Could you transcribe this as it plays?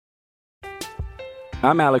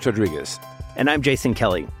I'm Alex Rodriguez. And I'm Jason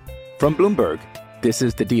Kelly. From Bloomberg, this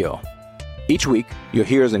is The Deal. Each week, you'll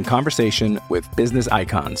hear us in conversation with business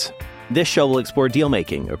icons. This show will explore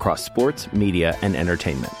deal-making across sports, media, and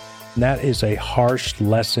entertainment. That is a harsh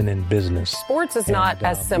lesson in business. Sports is not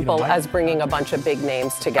as simple as bringing a bunch of big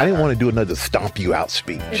names together. I didn't want to do another stomp you out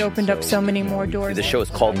speech. It opened up so many more doors. The show is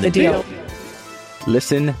called The Deal.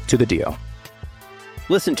 Listen to The Deal.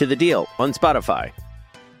 Listen to The Deal on Spotify.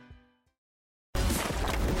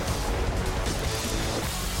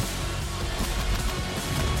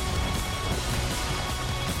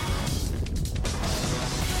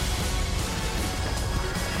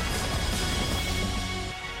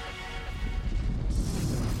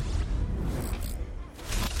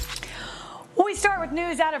 We start with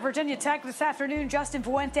news out of Virginia Tech this afternoon. Justin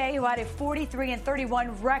Fuente, who had a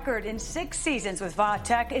 43-31 record in 6 seasons with Va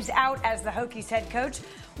Tech, is out as the Hokies head coach.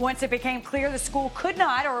 Once it became clear the school could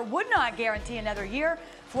not or would not guarantee another year,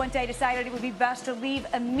 Fuente decided it would be best to leave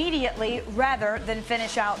immediately rather than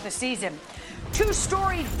finish out the season. 2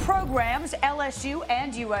 storied programs, LSU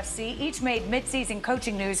and USC, each made midseason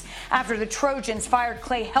coaching news after the Trojans fired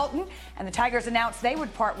Clay Helton and the Tigers announced they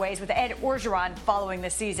would part ways with Ed Orgeron following the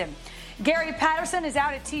season. Gary Patterson is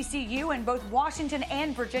out at TCU, and both Washington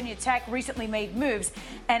and Virginia Tech recently made moves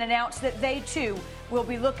and announced that they, too, will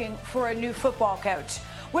be looking for a new football coach.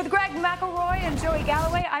 With Greg McElroy and Joey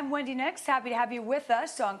Galloway, I'm Wendy Nix. Happy to have you with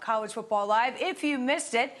us on College Football Live. If you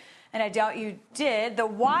missed it, and I doubt you did, the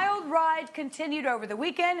wild ride continued over the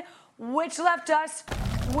weekend, which left us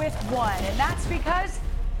with one. And that's because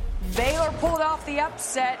Baylor pulled off the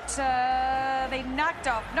upset. They knocked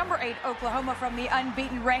off number 8 Oklahoma from the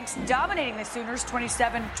unbeaten ranks, dominating the Sooners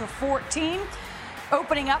 27-14,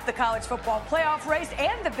 opening up the college football playoff race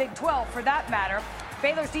and the Big 12 for that matter.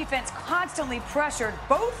 Baylor's defense constantly pressured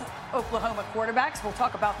both Oklahoma quarterbacks, we'll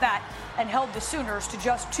talk about that, and held the Sooners to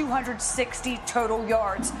just 260 total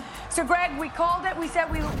yards. So, Greg, we called it. We said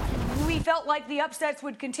we felt like the upsets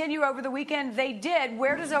would continue over the weekend. They did.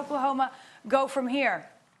 Where does Oklahoma go from here?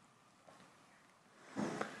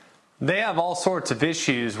 They have all sorts of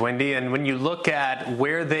issues, Wendy, and when you look at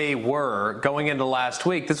where they were going into last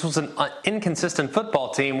week, this was an inconsistent football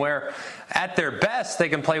team where at their best they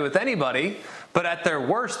can play with anybody, but at their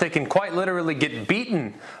worst they can quite literally get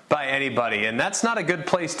beaten by anybody, and that's not a good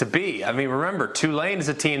place to be. I mean, remember, Tulane is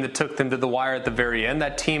a team that took them to the wire at the very end.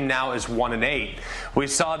 That team now is 1-8. We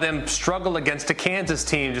saw them struggle against a Kansas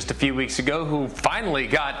team just a few weeks ago who finally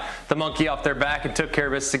got the monkey off their back and took care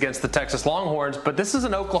of business against the Texas Longhorns, but this is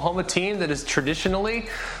an Oklahoma team that has traditionally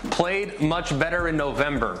played much better in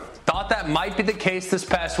November. Thought that might be the case this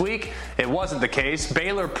past week. It wasn't the case.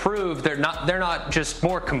 Baylor proved they're not just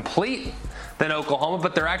more complete than Oklahoma,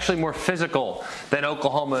 but they're actually more physical than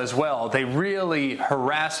Oklahoma as well. They really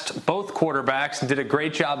harassed both quarterbacks and did a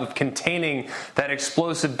great job of containing that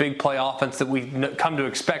explosive big play offense that we've come to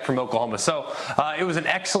expect from Oklahoma. So it was an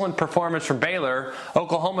excellent performance from Baylor.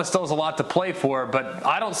 Oklahoma still has a lot to play for, but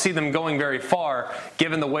I don't see them going very far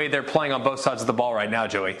given the way they're playing on both sides of the ball right now,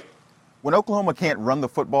 Joey. When Oklahoma can't run the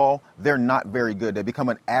football, they're not very good. They become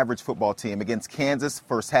an average football team. Against Kansas,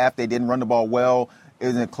 first half, they didn't run the ball well. It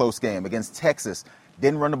was a close game. Against Texas,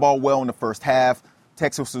 didn't run the ball well in the first half.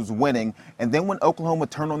 Texas was winning. And then when Oklahoma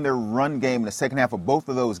turned on their run game in the second half of both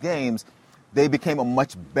of those games, they became a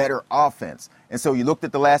much better offense. And so you looked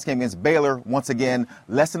at the last game against Baylor, once again,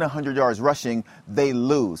 less than 100 yards rushing, they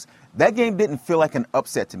lose. That game didn't feel like an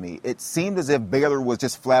upset to me. It seemed as if Baylor was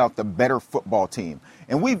just flat out the better football team.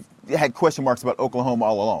 And we've had question marks about Oklahoma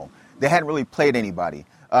all along. They hadn't really played anybody.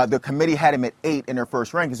 The committee had him at 8 in their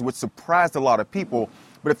first rankings, which surprised a lot of people.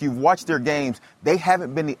 But if you've watched their games, they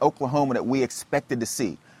haven't been the Oklahoma that we expected to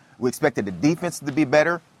see. We expected the defense to be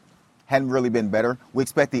better. Hadn't really been better. We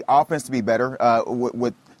expect the offense to be better.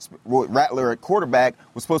 With Rattler at quarterback,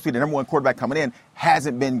 was supposed to be the number 1 quarterback coming in,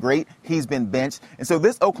 hasn't been great. He's been benched. And so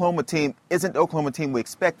this Oklahoma team isn't the Oklahoma team we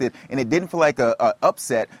expected, and it didn't feel like a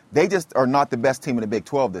upset. They just are not the best team in the Big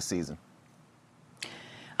 12 this season.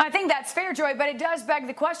 I think that's fair, Joy, but it does beg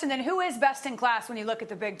the question, then, who is best in class when you look at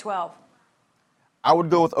the Big 12? I would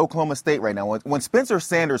go with Oklahoma State right now. When Spencer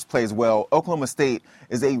Sanders plays well, Oklahoma State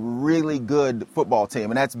is a really good football team,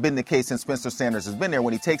 and that's been the case since Spencer Sanders has been there.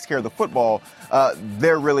 When he takes care of the football,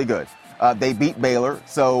 they're really good. They beat Baylor.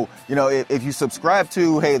 So, you know, if you subscribe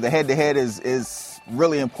to, hey, the head-to-head is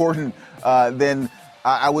really important, then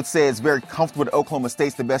I would say it's very comfortable that Oklahoma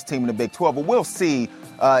State's the best team in the Big 12. But we'll see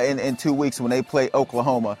in 2 weeks when they play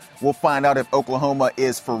Oklahoma. We'll find out if Oklahoma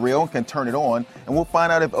is for real and can turn it on. And we'll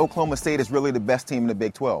find out if Oklahoma State is really the best team in the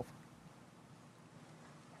Big 12.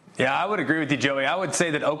 Yeah, I would agree with you, Joey. I would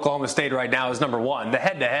say that Oklahoma State right now is number one. The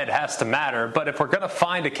head-to-head has to matter, but if we're going to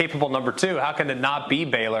find a capable number two, how can it not be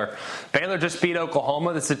Baylor? Baylor just beat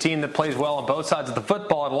Oklahoma. That's a team that plays well on both sides of the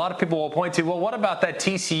football, and a lot of people will point to, well, what about that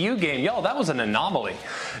TCU game? Yo, that was an anomaly.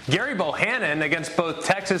 Gary Bohannon against both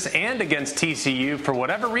Texas and against TCU, for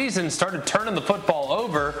whatever reason, started turning the football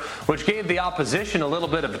over, which gave the opposition a little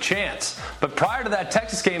bit of a chance. But prior to that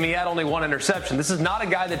Texas game, he had only one interception. This is not a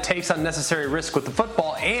guy that takes unnecessary risk with the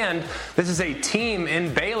football, and this is a team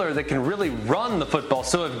in Baylor that can really run the football.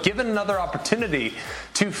 So if given another opportunity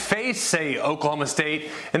to face, say, Oklahoma State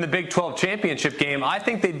in the Big 12 championship game, I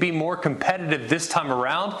think they'd be more competitive this time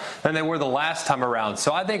around than they were the last time around.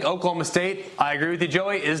 So I think Oklahoma State, I agree with you,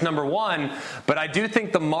 Joey, is number one. But I do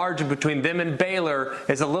think the margin between them and Baylor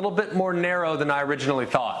is a little bit more narrow than I originally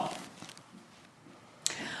thought.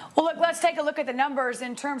 Well, look, let's take a look at the numbers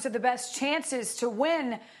in terms of the best chances to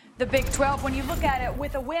win the Big 12. When you look at it,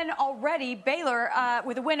 with a win already, Baylor,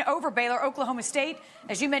 with a win over Baylor, Oklahoma State,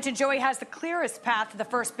 as you mentioned, Joey, has the clearest path to the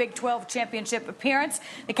first Big 12 championship appearance.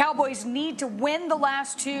 The Cowboys need to win the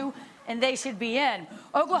last two, and they should be in.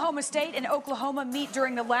 Oklahoma State and Oklahoma meet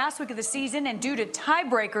during the last week of the season, and due to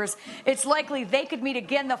tiebreakers, it's likely they could meet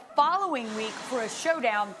again the following week for a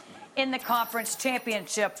showdown in the conference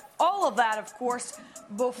championship. All of that, of course,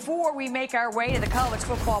 before we make our way to the college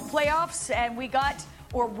football playoffs, and we got,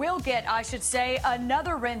 or will get, I should say,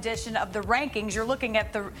 another rendition of the rankings. You're looking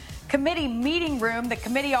at the committee meeting room, the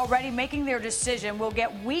committee already making their decision. We'll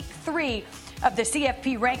get week 3 of the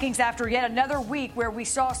CFP rankings after yet another week where we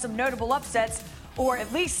saw some notable upsets, or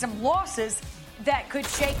at least some losses that could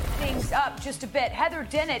shake things up just a bit. Heather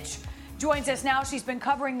Dinich joins us now. She's been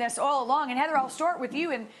covering this all along. And Heather, I'll start with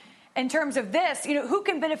you in terms of this. You know, who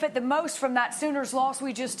can benefit the most from that Sooners loss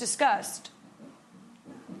we just discussed?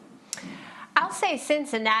 I'll say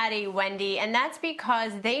Cincinnati, Wendy, and that's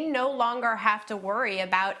because they no longer have to worry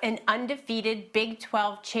about an undefeated Big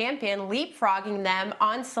 12 champion leapfrogging them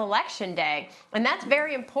on Selection Day. And that's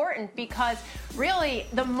very important because, really,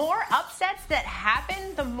 the more upsets that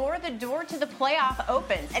happen, the more the door to the playoff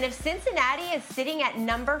opens. And if Cincinnati is sitting at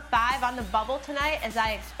number 5 on the bubble tonight, as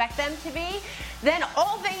I expect them to be, then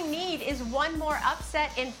all they need is one more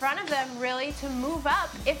upset in front of them, really, to move up,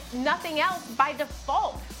 if nothing else, by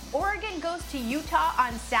default. Oregon goes to Utah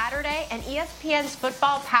on Saturday, and ESPN's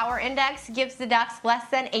Football Power Index gives the Ducks less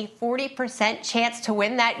than a 40% chance to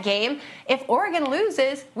win that game. If Oregon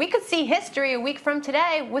loses, we could see history a week from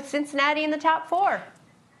today with Cincinnati in the top 4.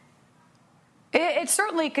 It's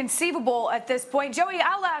certainly conceivable at this point. Joey,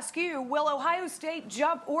 I'll ask you, will Ohio State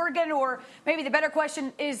jump Oregon? Or maybe the better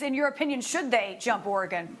question is, in your opinion, should they jump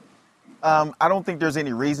Oregon? I don't think there's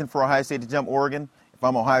any reason for Ohio State to jump Oregon. If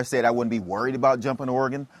I'm Ohio State, I wouldn't be worried about jumping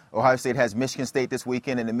Oregon. Ohio State has Michigan State this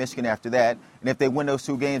weekend and then Michigan after that. And if they win those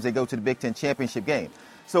 2 games, they go to the Big Ten championship game.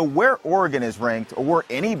 So where Oregon is ranked or where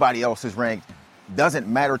anybody else is ranked doesn't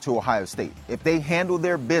matter to Ohio State. If they handle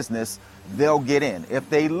their business, they'll get in. If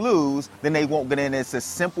they lose, then they won't get in. It's as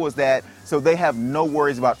simple as that. So they have no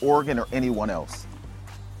worries about Oregon or anyone else.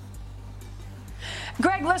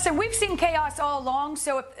 Greg, listen, we've seen chaos all along.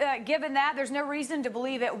 So given that, there's no reason to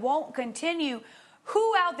believe it won't continue.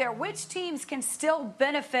 Who out there, which teams can still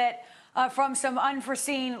benefit from some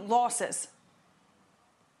unforeseen losses?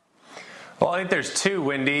 Well, I think there's 2,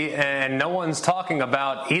 Wendy, and no one's talking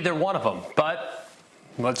about either one of them. But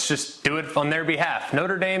let's just do it on their behalf.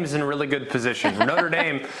 Notre Dame is in a really good position. Notre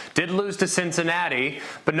Dame did lose to Cincinnati,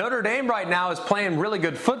 but Notre Dame right now is playing really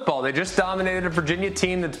good football. They just dominated a Virginia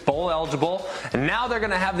team that's bowl eligible, and now they're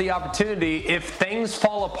going to have the opportunity if things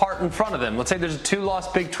fall apart in front of them. Let's say there's a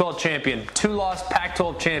 2-loss Big 12 champion, 2-loss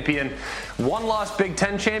Pac-12 champion, 1-loss Big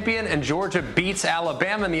 10 champion, and Georgia beats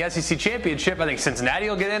Alabama in the SEC championship. I think Cincinnati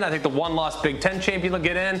will get in. I think the 1-loss Big 10 champion will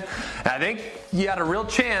get in. And I think you got a real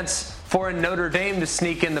chance for a Notre Dame to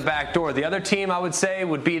sneak in the back door. The other team I would say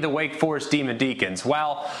would be the Wake Forest Demon Deacons.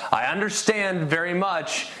 While I understand very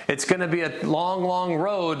much it's going to be a long, long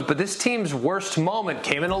road, but this team's worst moment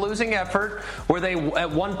came in a losing effort where they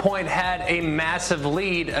at one point had a massive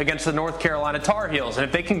lead against the North Carolina Tar Heels. And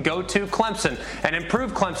if they can go to Clemson, an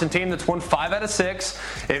improved Clemson team that's won 5 out of 6,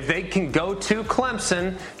 if they can go to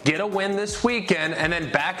Clemson, get a win this weekend, and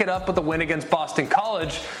then back it up with a win against Boston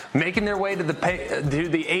College, making their way to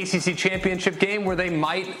the ACC championship game where they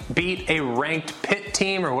might beat a ranked Pitt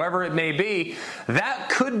team or whoever it may be, that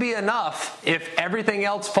could be enough if everything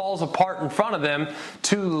else falls apart in front of them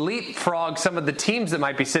to leapfrog some of the teams that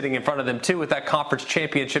might be sitting in front of them too with that conference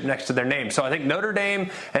championship next to their name. So I think Notre Dame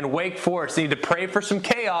and Wake Forest need to pray for some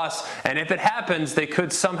chaos, and if it happens, they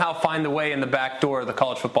could somehow find the way in the back door of the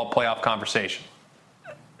college football playoff conversation.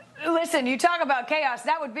 Listen, you talk about chaos.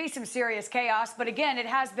 That would be some serious chaos. But again, it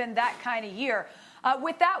has been that kind of year.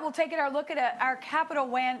 With that, we'll take our look at our Capital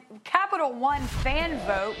One fan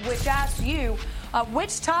vote, which asks you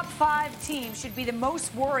which top 5 teams should be the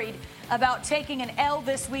most worried about taking an L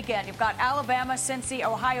this weekend. You've got Alabama, Cincy,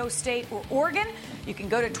 Ohio State, or Oregon. You can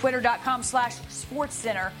go to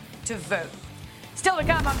twitter.com/SportsCenter to vote. Still to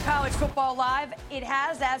come on College Football Live, it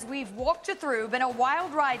has, as we've walked you through, been a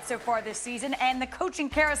wild ride so far this season, and the coaching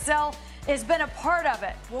carousel has been a part of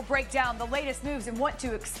it. We'll break down the latest moves and what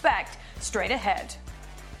to expect straight ahead.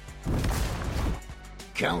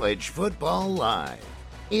 College Football Live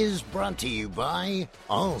is brought to you by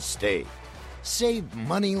Allstate. Save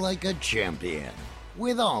money like a champion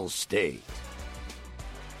with Allstate.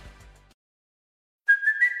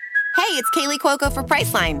 Hey, it's Kaylee Cuoco for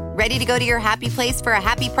Priceline. Ready to go to your happy place for a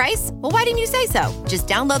happy price? Well, why didn't you say so? Just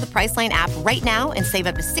download the Priceline app right now and save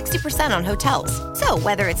up to 60% on hotels. So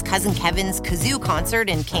whether it's Cousin Kevin's Kazoo Concert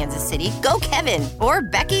in Kansas City, go Kevin, or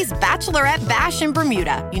Becky's Bachelorette Bash in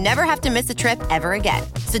Bermuda, you never have to miss a trip ever again.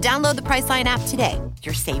 So download the Priceline app today.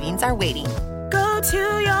 Your savings are waiting. Go to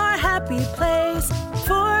your happy place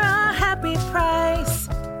for a happy price.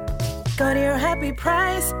 Go to your happy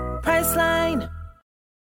price, Priceline.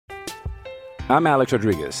 I'm Alex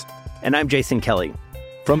Rodriguez. And I'm Jason Kelly.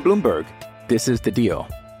 From Bloomberg, this is The Deal.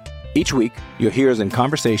 Each week, you'll hear us in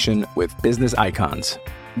conversation with business icons.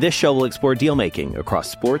 This show will explore deal-making across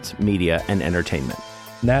sports, media, and entertainment.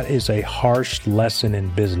 That is a harsh lesson in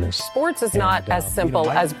business. Sports is not as simple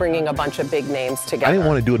as bringing a bunch of big names together. I didn't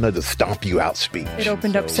want to do another stomp you out speech. It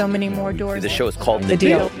opened up so many more doors. The show is called The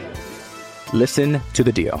Deal. Listen to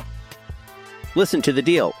The Deal. Listen to The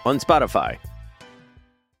Deal on Spotify.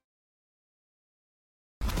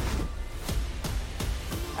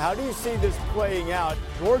 How do you see this playing out?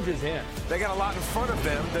 Georgia's in. They got a lot in front of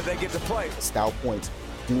them that they get to play. Style points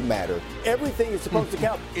do matter. Everything is supposed to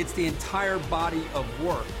count. It's the entire body of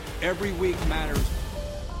work. Every week matters.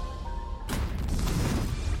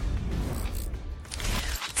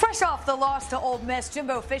 Fresh off the loss to Ole Miss,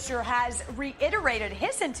 Jimbo Fisher has reiterated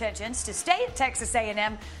his intentions to stay at Texas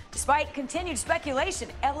A&M despite continued speculation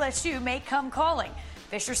LSU may come calling.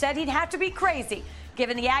 Fisher said he'd have to be crazy,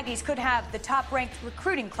 given the Aggies could have the top-ranked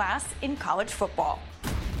recruiting class in college football.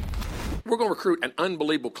 We're going to recruit an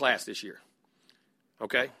unbelievable class this year,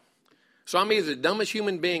 okay? So I'm either the dumbest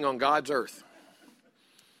human being on God's earth,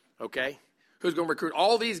 okay, who's going to recruit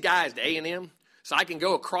all these guys to A&M so I can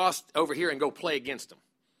go across over here and go play against them,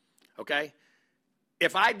 okay?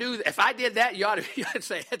 If I did that, you ought to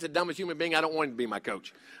say, that's the dumbest human being. I don't want him to be my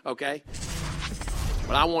coach, okay?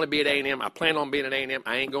 But I want to be at A&M. I plan on being at A&M.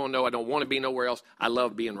 I ain't going no. I don't want to be nowhere else. I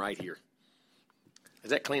love being right here. Is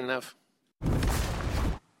that clean enough?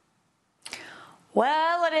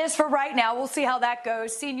 Well, it is for right now. We'll see how that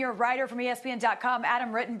goes. Senior writer from ESPN.com,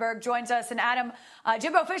 Adam Rittenberg, joins us. And Adam,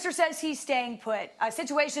 Jimbo Fisher says he's staying put. A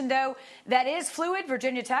situation, though, that is fluid.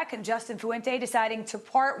 Virginia Tech and Justin Fuente deciding to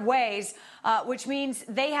part ways, which means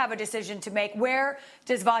they have a decision to make. Where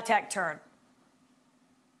does Va-Tech turn?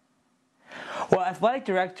 Well, athletic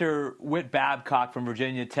director Whit Babcock from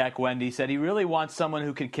Virginia Tech, Wendy, said he really wants someone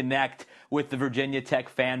who can connect with the Virginia Tech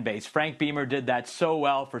fan base. Frank Beamer did that so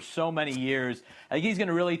well for so many years. I think he's going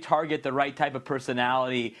to really target the right type of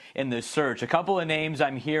personality in this search. A couple of names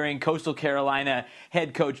I'm hearing: Coastal Carolina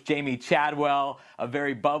head coach Jamie Chadwell, a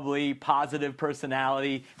very bubbly, positive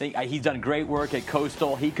personality. He's done great work at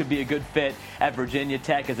Coastal. He could be a good fit at Virginia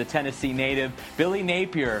Tech as a Tennessee native. Billy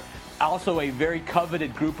Napier, also a very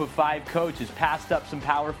coveted group of 5 coaches, passed up some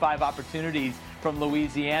Power 5 opportunities from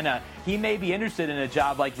Louisiana. He may be interested in a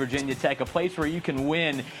job like Virginia Tech, a place where you can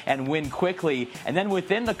win and win quickly. And then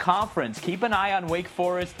within the conference, keep an eye on Wake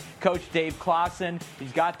Forest coach Dave Clawson.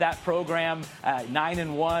 He's got that program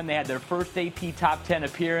 9-1. They had their first AP Top 10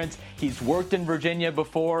 appearance. He's worked in Virginia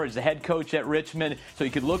before as a head coach at Richmond, so he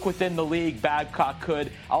could look within the league. Babcock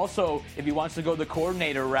could. Also, if he wants to go the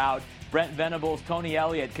coordinator route, Brent Venables, Tony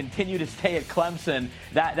Elliott continue to stay at Clemson.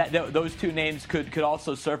 Those two names could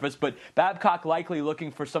also surface. But Babcock likely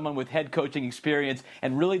looking for someone with head coaching experience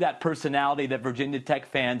and really that personality that Virginia Tech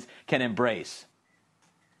fans can embrace.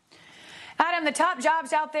 Adam, the top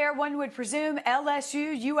jobs out there, one would presume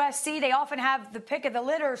LSU, USC, they often have the pick of the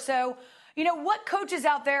litter. So, what coaches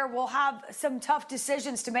out there will have some tough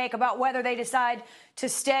decisions to make about whether they decide to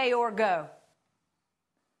stay or go?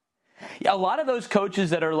 Yeah, a lot of those coaches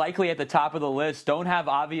that are likely at the top of the list don't have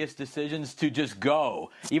obvious decisions to just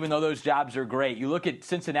go, even though those jobs are great. You look at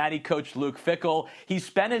Cincinnati coach Luke Fickell. He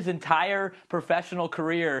spent his entire professional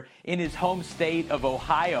career in his home state of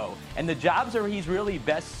Ohio. And the jobs where he's really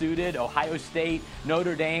best suited, Ohio State,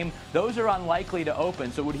 Notre Dame, those are unlikely to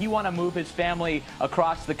open. So would he want to move his family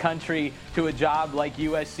across the country to a job like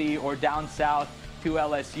USC or down south to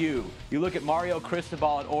LSU? You look at Mario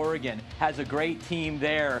Cristobal at Oregon, has a great team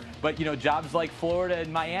there, but jobs like Florida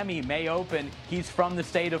and Miami may open. He's from the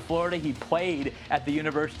state of Florida. He played at the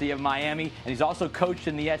University of Miami, and he's also coached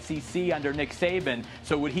in the SEC under Nick Saban.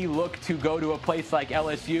 So would he look to go to a place like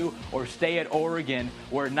LSU or stay at Oregon,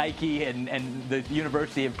 where Nike and the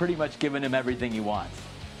university have pretty much given him everything he wants?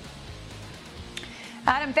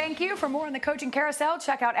 Adam, thank you. For more on the coaching carousel,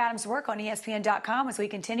 check out Adam's work on ESPN.com as we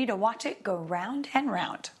continue to watch it go round and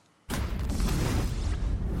round.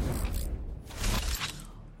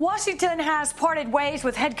 Washington has parted ways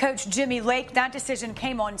with head coach Jimmy Lake. That decision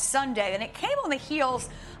came on Sunday, and it came on the heels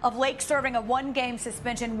of Lake serving a one-game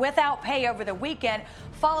suspension without pay over the weekend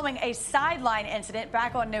following a sideline incident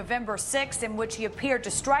back on November 6th in which he appeared to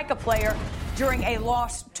strike a player during a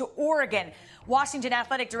loss to Oregon. Washington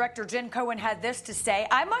Athletic Director Jen Cohen had this to say: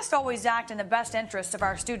 "I must always act in the best interest of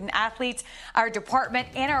our student athletes, our department,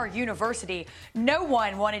 and our university. No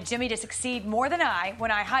one wanted Jimmy to succeed more than I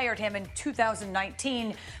when I hired him in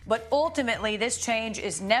 2019, but ultimately this change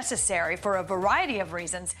is necessary for a variety of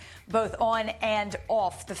reasons, both on and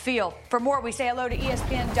off the field." For more, we say hello to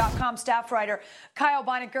ESPN.com staff writer Kyle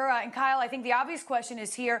Bonagura. And Kyle, I think the obvious question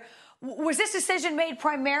is here: was this decision made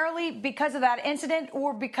primarily because of that incident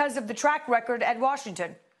or because of the track record at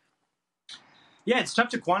Washington? Yeah, it's tough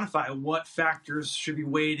to quantify what factors should be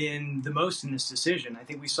weighed in the most in this decision. I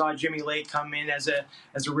think we saw Jimmy Lake come in as a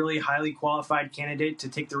really highly qualified candidate to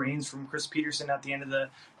take the reins from Chris Peterson at the end of the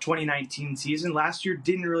 2019 season. Last year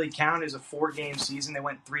didn't really count as a 4-game season. They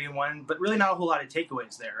went 3-1, but really not a whole lot of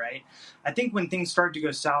takeaways there, right? I think when things started to go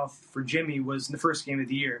south for Jimmy was in the first game of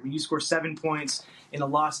the year. I mean, you score 7 points in a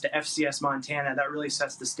loss to FCS Montana. That really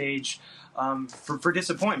sets the stage for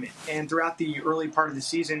disappointment. And throughout the early part of the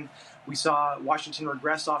season, we saw Washington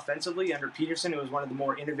regress offensively under Peterson. It was one of the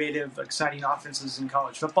more innovative, exciting offenses in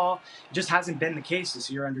college football. It just hasn't been the case this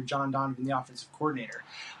year under John Donovan, the offensive coordinator.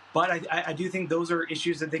 But I do think those are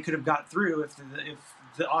issues that they could have got through if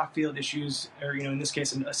the off-field issues, or in this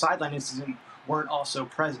case, a sideline incident, weren't also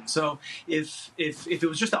present. So if it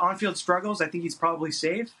was just the on-field struggles, I think he's probably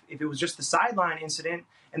safe. If it was just the sideline incident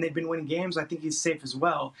and they've been winning games, I think he's safe as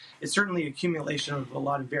well. It's certainly accumulation of a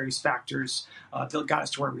lot of various factors that got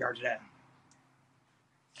us to where we are today.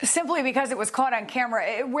 Simply because it was caught on camera,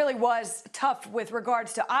 it really was tough with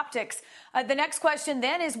regards to optics. The next question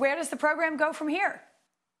then is, where does the program go from here?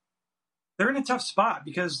 They're in a tough spot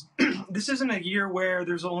because this isn't a year where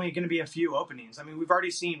there's only going to be a few openings. I mean, we've already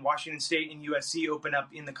seen Washington State and USC open up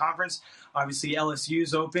in the conference. Obviously,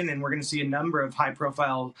 LSU's open, and we're going to see a number of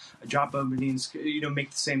high-profile job openings, make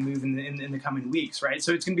the same move in the coming weeks, right?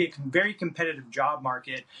 So it's going to be a very competitive job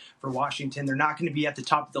market for Washington. They're not going to be at the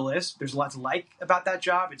top of the list. There's lots to like about that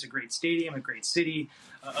job. It's a great stadium, a great city,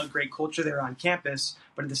 a great culture there on campus.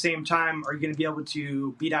 But at the same time, are you going to be able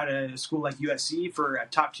to beat out a school like USC for a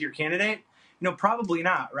top-tier candidate? Probably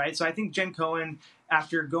not, right? So I think Jen Cohen,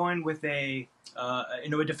 after going with a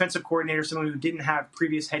defensive coordinator, someone who didn't have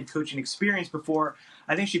previous head coaching experience before,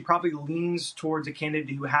 I think she probably leans towards a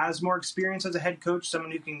candidate who has more experience as a head coach,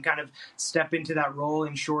 someone who can kind of step into that role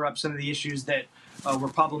and shore up some of the issues that were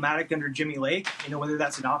problematic under Jimmy Lake. Whether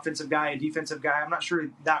that's an offensive guy, a defensive guy, I'm not sure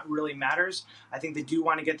that really matters. I think they do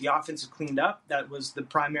want to get the offensive cleaned up. That was the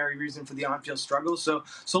primary reason for the on-field struggles. So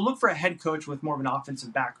look for a head coach with more of an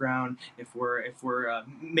offensive background if we're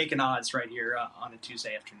making odds right here on a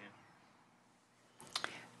Tuesday afternoon.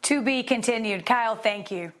 To be continued. Kyle,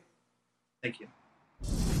 thank you. Thank you.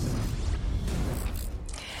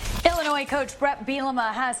 Illinois coach Brett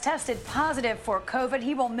Bielema has tested positive for COVID.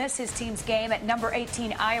 He will miss his team's game at number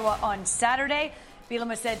 18 Iowa on Saturday.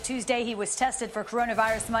 Bielema said Tuesday he was tested for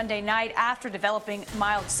coronavirus Monday night after developing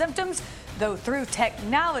mild symptoms, though through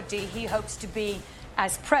technology he hopes to be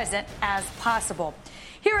as present as possible.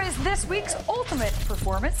 Here is this week's ultimate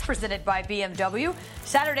performance presented by BMW.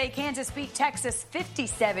 Saturday, Kansas beat Texas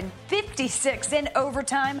 57-56 in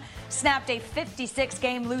overtime, snapped a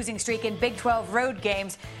 56-game losing streak in Big 12 road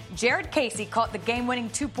games. Jared Casey caught the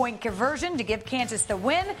game-winning two-point conversion to give Kansas the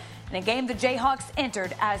win in a game the Jayhawks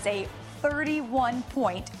entered as a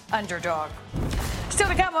 31-point underdog. Still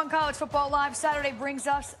to come on College Football Live, Saturday brings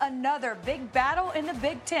us another big battle in the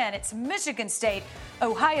Big Ten. It's Michigan State,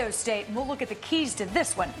 Ohio State, and we'll look at the keys to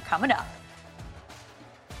this one coming up.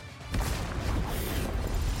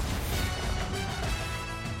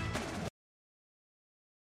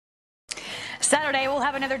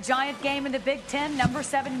 have another giant game in the Big Ten. Number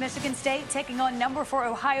 7 Michigan State taking on number 4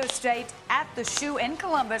 Ohio State at the Shoe in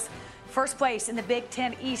Columbus. First place in the Big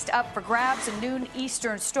Ten East up for grabs. A noon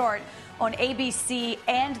Eastern start on ABC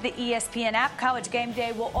and the ESPN app. College Game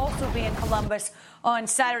Day will also be in Columbus on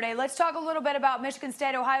Saturday. Let's talk a little bit about Michigan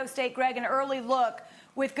State, Ohio State, Greg. An early look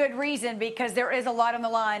with good reason because there is a lot on the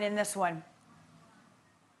line in this one.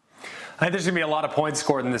 I think there's going to be a lot of points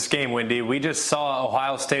scored in this game, Wendy. We just saw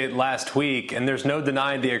Ohio State last week, and there's no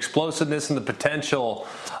denying the explosiveness and the potential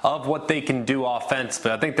of what they can do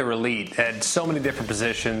offensively. I think they're elite at so many different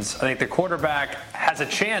positions. I think the quarterback has a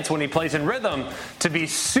chance when he plays in rhythm to be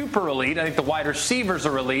super elite. I think the wide receivers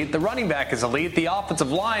are elite. The running back is elite. The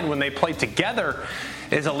offensive line, when they play together,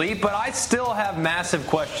 is elite. But I still have massive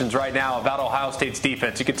questions right now about Ohio State's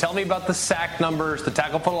defense. You can tell me about the sack numbers, the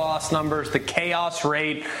tackle for loss numbers, the chaos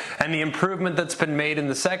rate, and the improvement that's been made in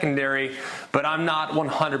the secondary, but I'm not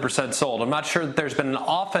 100% sold. I'm not sure that there's been an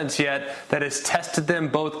offense yet that has tested them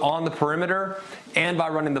both on the perimeter and by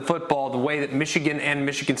running the football the way that Michigan and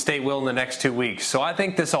Michigan State will in the next 2 weeks. So I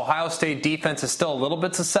think this Ohio State defense is still a little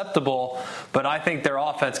bit susceptible, but I think their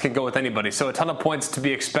offense can go with anybody. So a ton of points to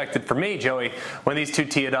be expected for me, Joey, when these two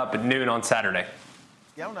tee it up at noon on Saturday.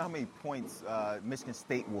 Yeah, I don't know how many points Michigan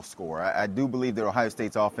State will score. I do believe that Ohio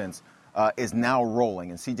State's offense is now rolling,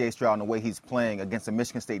 and C.J. Stroud, and the way he's playing against a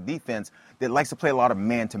Michigan State defense that likes to play a lot of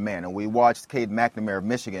man-to-man. And we watched Cade McNamara of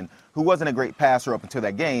Michigan, who wasn't a great passer up until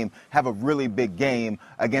that game, have a really big game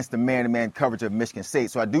against the man-to-man coverage of Michigan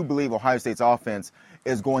State. So I do believe Ohio State's offense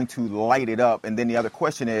is going to light it up. And then the other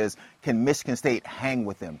question is, can Michigan State hang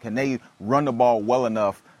with them? Can they run the ball well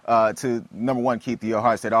enough to, number one, keep the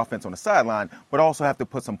Ohio State offense on the sideline, but also have to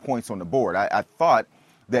put some points on the board? I thought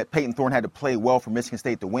that Peyton Thorne had to play well for Michigan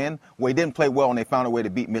State to win. Well, he didn't play well, and they found a way to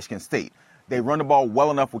beat Michigan State. They run the ball well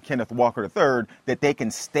enough with Kenneth Walker III that they can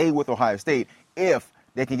stay with Ohio State if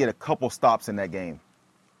they can get a couple stops in that game.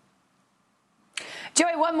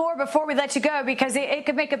 Joey, one more before we let you go, because it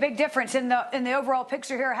could make a big difference in the overall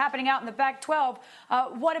picture here happening out in the Pac-12.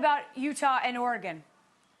 What about Utah and Oregon?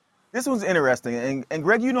 This one's interesting, and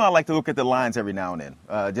Greg, you know I like to look at the lines every now and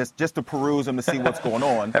then, just to peruse them to see what's going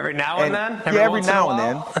on. Every now and then? Every now and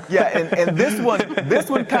then. Yeah, and this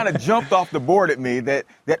one kind of jumped off the board at me that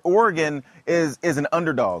Oregon is an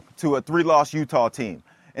underdog to a 3-loss Utah team.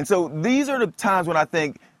 And so these are the times when I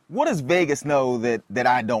think, what does Vegas know that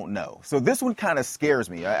I don't know? So this one kind of scares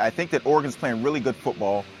me. I think that Oregon's playing really good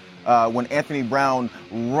football. When Anthony Brown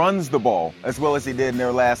runs the ball as well as he did in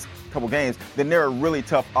their last couple games, then they're a really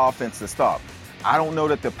tough offense to stop. I don't know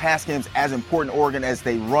that the pass game's as important to Oregon as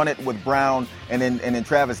they run it with Brown and then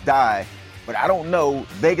Travis Dye, but I don't know.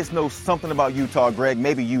 Vegas knows something about Utah, Greg.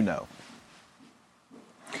 Maybe you know.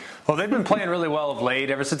 Well, they've been playing really well of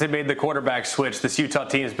late. Ever since they made the quarterback switch, this Utah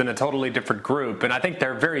team has been a totally different group, and I think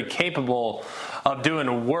they're very capable of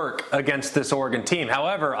doing work against this Oregon team.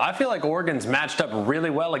 However, I feel like Oregon's matched up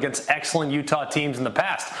really well against excellent Utah teams in the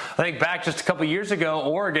past. I think back just a couple years ago,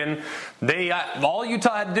 Oregon, all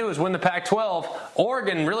Utah had to do was win the Pac-12.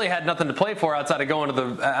 Oregon really had nothing to play for outside of going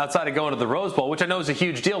to the Rose Bowl, which I know is a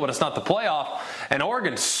huge deal, but it's not the playoff. And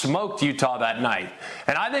Oregon smoked Utah that night.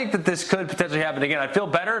 And I think that this could potentially happen again. I'd feel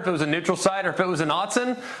better if it was a neutral site or if it was in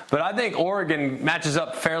Autzen, but I think Oregon matches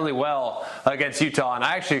up fairly well against Utah, and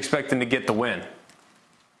I actually expect them to get the win.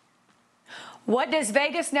 What does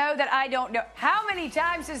Vegas know that I don't know? How many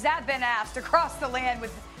times has that been asked across the land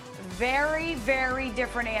with very, very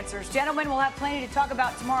different answers? Gentlemen, we'll have plenty to talk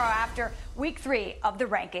about tomorrow after week 3 of the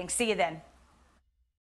rankings. See you then.